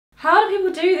How do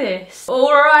people do this?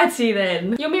 Alrighty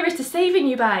then. Your mirror's deceiving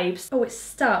you, babes. Oh, it's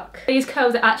stuck. These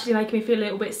curls are actually making me feel a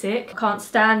little bit sick. I can't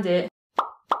stand it.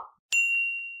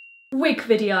 Wig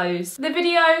videos. The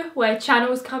video where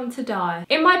channels come to die.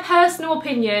 In my personal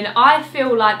opinion, I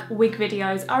feel like wig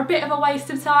videos are a bit of a waste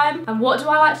of time. And what do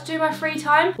I like to do in my free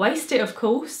time? Waste it, of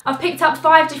course. I've picked up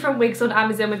 5 different wigs on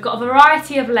Amazon. We've got a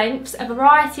variety of lengths, a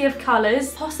variety of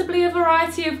colours, possibly a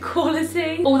variety of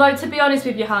quality. Although, to be honest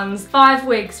with you, huns, 5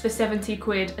 wigs for 70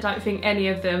 quid. I don't think any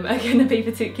of them are going to be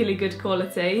particularly good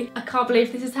quality. I can't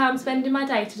believe this is how I'm spending my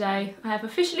day today. I have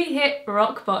officially hit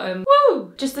rock bottom.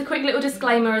 Woo! Just a quick little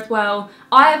disclaimer as well.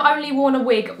 I have only worn a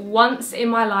wig once in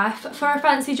my life for a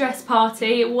fancy dress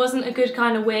party. It wasn't a good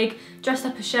kind of wig, dressed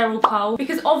up as Cheryl Cole,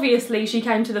 because obviously she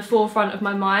came to the forefront of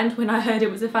my mind when I heard it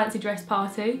was a fancy dress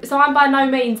party. So I'm by no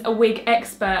means a wig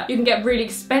expert. You can get really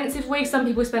expensive wigs. Some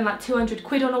people spend like 200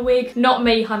 quid on a wig. Not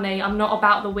me, honey. I'm not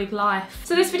about the wig life.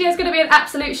 So this video is going to be an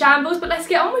absolute shambles, but let's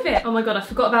get on with it. Oh my god, I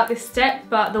forgot about this step,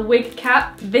 but the wig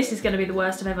cap. This is going to be the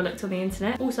worst I've ever looked on the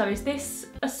internet. Also, is this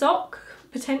a sock?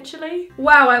 Potentially.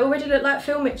 Wow, I already look like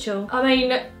Phil Mitchell. I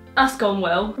mean, that's gone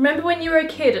well. Remember when you were a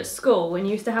kid at school and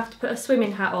you used to have to put a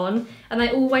swimming hat on and they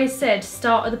always said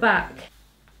start at the back?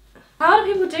 How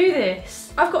do people do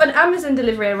this? I've got an Amazon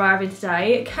delivery arriving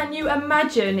today. Can you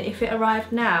imagine if it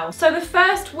arrived now? So the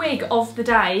first wig of the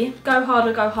day, go hard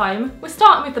or go home, we're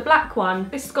starting with the black one.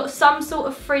 This has got some sort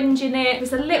of fringe in it.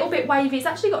 It's a little bit wavy. It's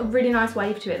actually got a really nice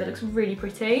wave to it that looks really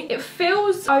pretty. It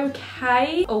feels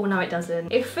okay. Oh no, it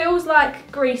doesn't. It feels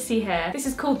like greasy hair. This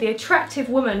is called the Attractive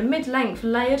Woman Mid-Length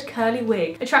Layered Curly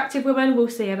Wig. Attractive Woman, we'll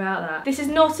see about that. This is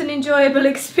not an enjoyable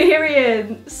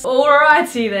experience.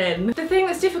 Alrighty then. The thing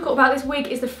that's difficult about this wig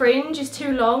is the fringe is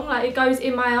too long, like it goes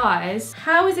in my eyes.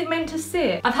 How is it meant to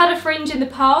sit? I've had a fringe in the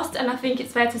past and I think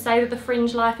it's fair to say that the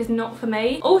fringe life is not for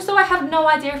me. Also, I have no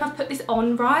idea if I've put this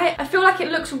on right. I feel like it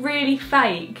looks really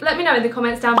fake. Let me know in the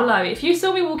comments down below. If you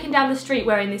saw me walking down the street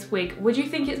wearing this wig, would you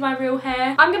think it's my real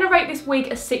hair? I'm gonna rate this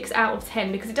wig a 6 out of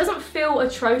 10 because it doesn't feel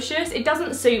atrocious. It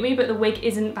doesn't suit me, but the wig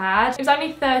isn't bad. It was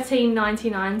only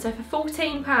 £13.99, so for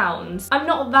 £14, I'm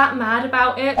not that mad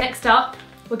about it. Next up,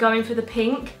 we're going for the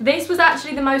pink. This was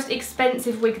actually the most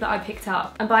expensive wig that I picked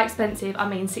up. And by expensive, I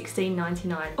mean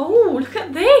 £16.99. Oh, look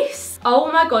at this. Oh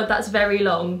my god, that's very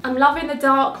long. I'm loving the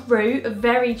dark root,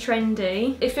 very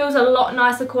trendy. It feels a lot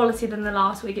nicer quality than the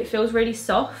last wig. It feels really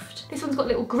soft. This one's got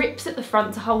little grips at the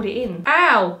front to hold it in.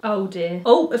 Ow! Oh dear.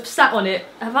 Oh, I've sat on it.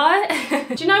 Have I?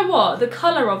 Do you know what? The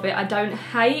colour of it I don't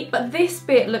hate, but this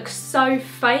bit looks so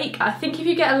fake. I think if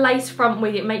you get a lace front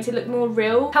wig, it makes it look more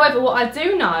real. However, what I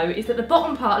do know is that the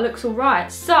bottom part looks alright.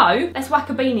 So, let's whack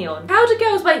a beanie on. How do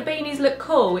girls make beanies look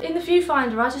cool? In the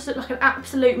viewfinder, I just look like an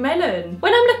absolute melon.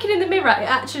 When I'm looking in the mirror, it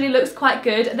actually looks quite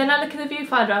good. And then I look in the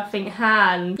viewfinder, I think,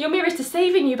 Han, your mirror's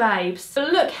deceiving you, babes.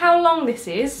 But look how long this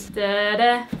is.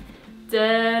 Da-da.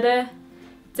 Da-da,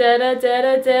 da-da,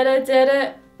 da-da, da-da,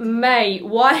 da-da. Mate,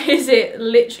 why is it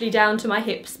literally down to my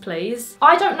hips, please?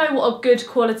 I don't know what a good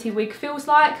quality wig feels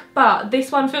like, but this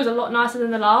one feels a lot nicer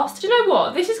than the last. Do you know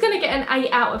what? This is gonna get an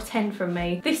 8 out of 10 from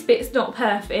me. This bit's not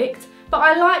perfect, but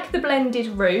I like the blended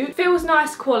root. Feels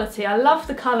nice quality. I love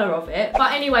the colour of it.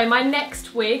 But anyway, my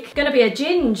next wig, gonna be a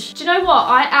ginge. Do you know what?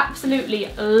 I absolutely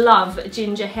love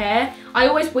ginger hair. I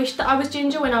always wished that I was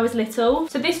ginger when I was little.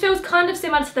 So this feels kind of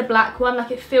similar to the black one.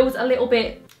 Like it feels a little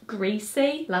bit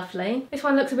greasy. Lovely. This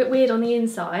one looks a bit weird on the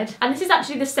inside. And this is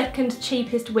actually the second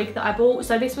cheapest wig that I bought.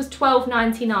 So this was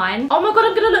 £12.99. Oh my god,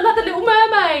 I'm gonna look like the Little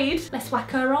Mermaid. Let's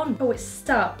whack her on. Oh, it's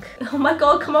stuck. Oh my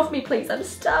god, come off me please, I'm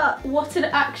stuck. What an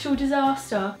actual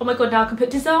disaster. Oh my god, now I can put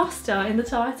disaster in the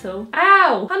title.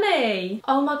 Ow, honey.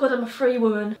 Oh my god, I'm a free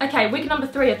woman. Okay, wig number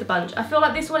 3 of the bunch. I feel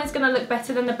like this one is gonna look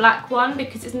better than the black one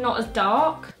because it's not as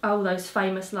dark. Oh, those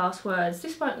famous last words.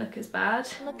 This won't look as bad.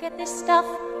 Look at this stuff.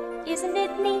 Isn't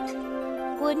it neat?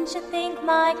 Wouldn't you think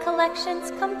my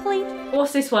collection's complete?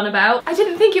 What's this one about? I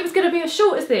didn't think it was going to be as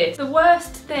short as this. The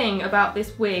worst thing about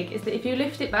this wig is that if you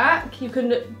lift it back, you can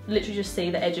literally just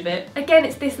see the edge of it. Again,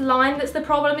 it's this line that's the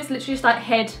problem. It's literally just like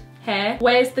head, hair.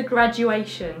 Where's the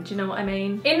graduation? Do you know what I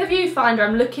mean? In the viewfinder,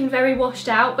 I'm looking very washed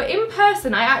out, but in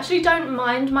person, I actually don't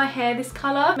mind my hair this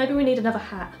colour. Maybe we need another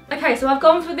hat. Okay, so I've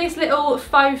gone for this little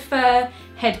faux fur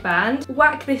headband.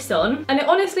 Whack this on, and it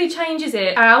honestly changes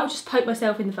it. Ow, just poke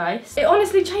myself in the face. It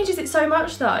honestly changes it so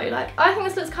much though. Like, I think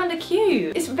this looks kind of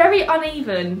cute. It's very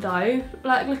uneven though.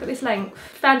 Like, look at this length.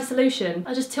 Found a solution.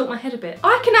 I just tilt my head a bit.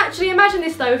 I can actually imagine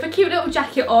this though with a cute little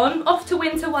jacket on, off to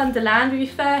winter wonderland with your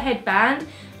fur headband,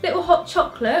 Little hot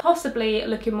chocolate, possibly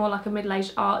looking more like a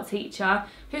middle-aged art teacher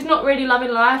who's not really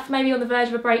loving life, maybe on the verge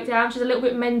of a breakdown. She's a little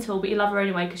bit mental, but you love her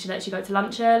anyway because she lets you go to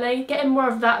lunch early. Getting more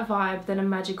of that vibe than a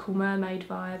magical mermaid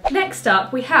vibe. Next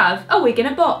up, we have a wig in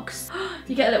a box.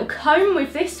 You get a little comb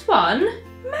with this one.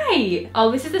 Mate!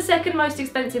 Oh, this is the second most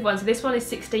expensive one, so this one is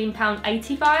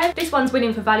 £16.85. This one's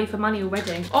winning for value for money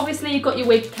already. Obviously, you've got your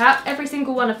wig cap. Every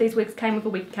single one of these wigs came with a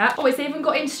wig cap. Oh, it's even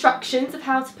got instructions of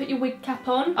how to put your wig cap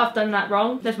on. I've done that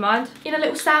wrong, never mind. In a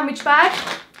little sandwich bag.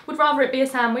 Would rather it be a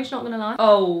sandwich, not gonna lie.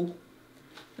 Oh.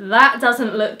 That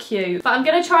doesn't look cute, but I'm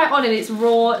going to try it on in its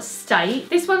raw state.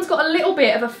 This one's got a little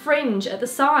bit of a fringe at the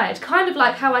side, kind of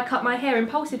like how I cut my hair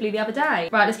impulsively the other day.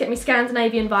 Right, let's get me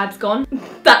Scandinavian vibes gone.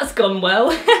 That's gone well.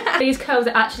 These curls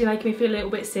are actually making me feel a little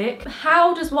bit sick.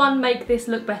 How does one make this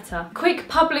look better? Quick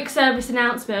public service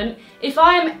announcement. If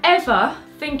I am ever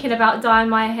thinking about dyeing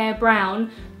my hair brown,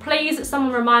 please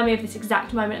someone remind me of this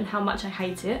exact moment and how much I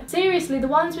hate it. Seriously, the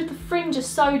ones with the fringe are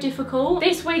so difficult.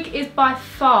 This wig is by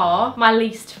far my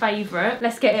least favourite.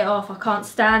 Let's get it off, I can't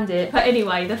stand it. But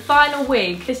anyway, the final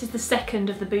wig, this is the second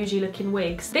of the bougie looking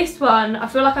wigs. This one, I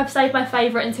feel like I've saved my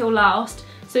favourite until last.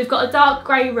 So we've got a dark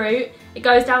grey root, it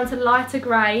goes down to lighter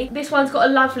grey. This one's got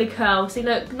a lovely curl. See,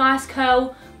 look, nice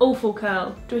curl, awful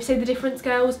curl. Do we see the difference,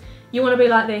 girls? You want to be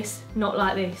like this, not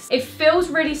like this. It feels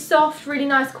really soft, really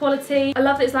nice quality. I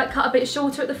love that it's like cut a bit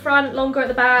shorter at the front, longer at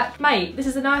the back. Mate, this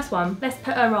is a nice one. Let's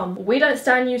put her on. We don't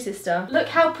stand you, sister. Look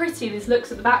how pretty this looks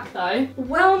at the back though.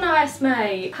 Well nice,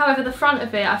 mate. However, the front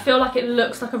of it, I feel like it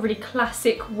looks like a really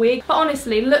classic wig. But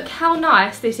honestly, look how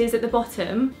nice this is at the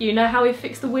bottom. You know how we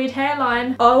fixed the weird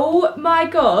hairline. Oh my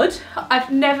God. I've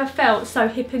never felt so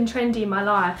hip and trendy in my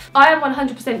life. I am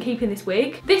 100% keeping this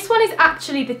wig. This one is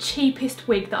actually the cheapest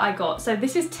wig that I got. So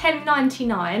this is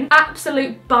 £10.99,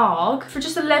 absolute barg. For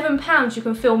just £11 you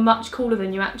can feel much cooler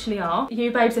than you actually are.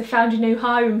 You babes have found your new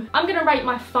home. I'm gonna rate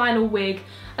my final wig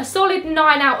a solid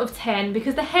 9 out of 10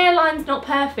 because the hairline's not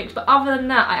perfect, but other than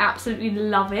that I absolutely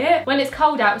love it. When it's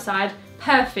cold outside,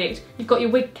 perfect. You've got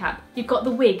your wig cap, you've got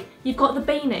the wig, you've got the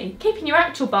beanie, keeping your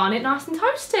actual barnet nice and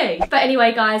toasty. But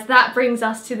anyway guys, that brings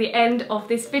us to the end of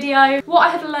this video. What I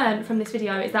have learned from this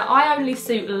video is that I only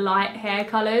suit light hair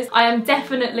colours. I am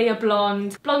definitely a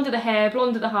blonde. Blonde of the hair,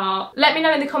 blonde of the heart. Let me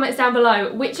know in the comments down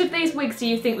below, which of these wigs do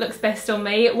you think looks best on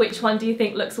me? Which one do you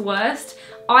think looks worst?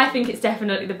 I think it's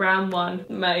definitely the brown one.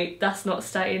 Mate, that's not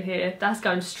staying here. That's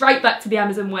going straight back to the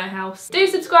Amazon warehouse. Do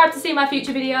subscribe to see my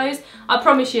future videos. I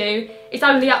promise you, it's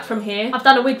only up from here. I've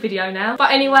done a wig video now.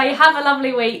 But anyway, have a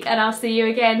lovely week and I'll see you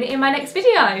again in my next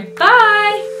video.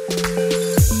 Bye!